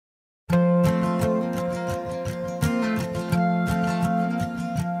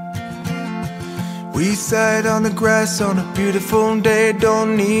We sat on the grass on a beautiful day.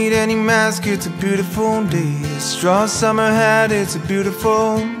 Don't need any mask, it's a beautiful day. A straw summer hat, it's a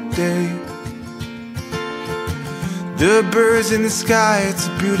beautiful day. The birds in the sky, it's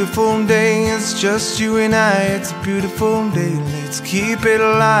a beautiful day. It's just you and I, it's a beautiful day. Let's keep it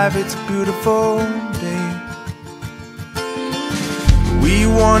alive, it's a beautiful day. We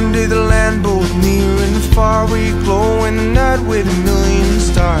wander the land both near and far. We glow in the night with a million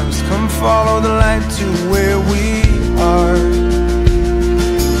stars. Come follow the light to where we are.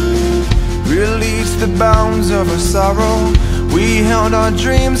 Release the bounds of our sorrow. We held our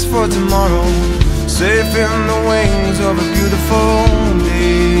dreams for tomorrow, safe in the wings of a beautiful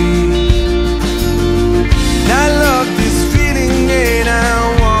day. And I love this feeling and I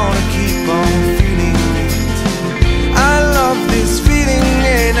wanna keep on feeling it. I love this feeling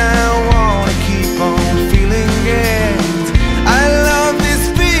and I wanna keep on feeling it. I love this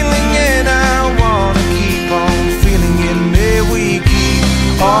feeling and I wanna keep on feeling it. May we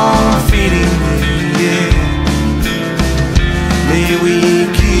keep on feeling it, yeah. May we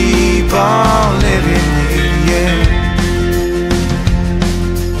keep on living it, yeah.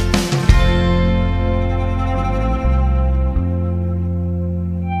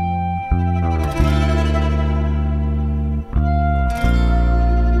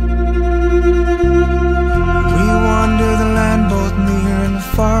 We wander the land both near and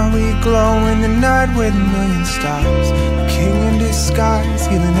far. We glow in the night with a million stars. The king in disguise,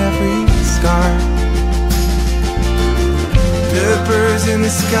 healing every scar. The birds in the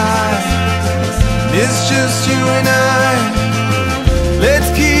sky, it's just you and I. Let's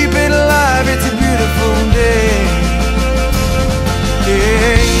keep it alive, it's a beautiful day.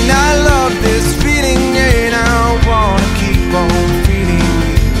 Yeah, and I love this